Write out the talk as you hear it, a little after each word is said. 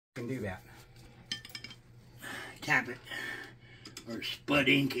can do that. Tap it. Or spud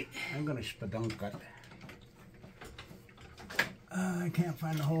ink it. I'm gonna spudunk it. I can't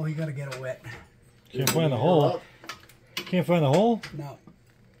find the hole. You gotta get it wet. Can't find the hole. Can't find the hole? No.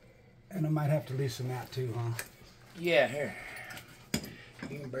 And I might have to loosen that too, huh? Yeah, here.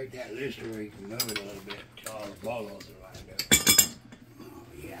 You can break that looser where you can move it a little bit till all the ball holes are lined up. Oh,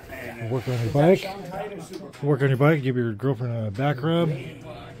 yeah, man. Work on your bike. Work on your bike. Give your girlfriend a back rub.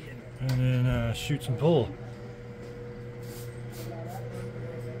 And then shoot some pull.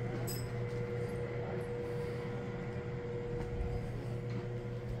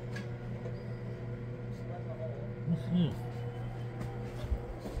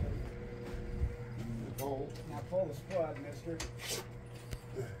 Now pull the spud, mister.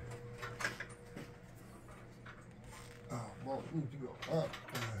 Well, it needs to go up.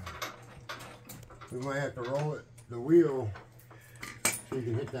 We might have to roll it, the wheel, so you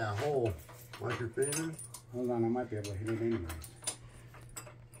can hit that hole. Like your fingers? Hold on, I might be able to hit it anyways.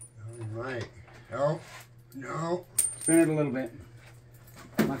 Oh, you might. No. No. Spin it a little bit.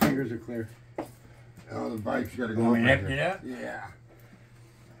 My fingers are clear. Oh, the bike's got to go Want me to up. lift it up? Yeah.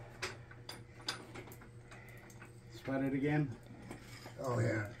 Spud it again. Oh,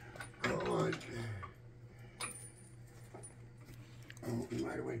 yeah. Oh, you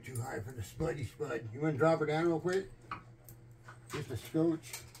might have went too high for the spuddy spud. You want to drop her down real quick? Just a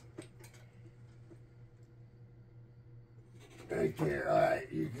scotch. Right there. All right,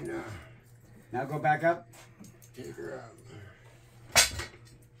 you can Now go back up. take her up.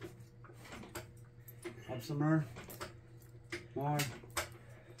 Up some more. More.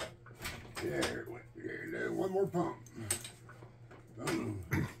 There, one more pump. Boom.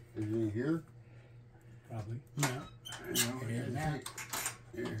 Is it in here? Probably. Yeah. No, it is now.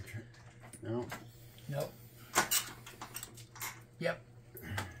 No. Nope. Yep.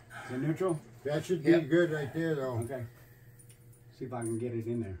 Is it neutral? That should be good right there, though. Okay. See if I can get it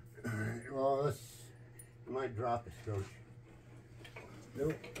in there. All right. Well, I might drop the scotch.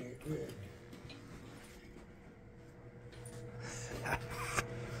 Nope. Ain't good.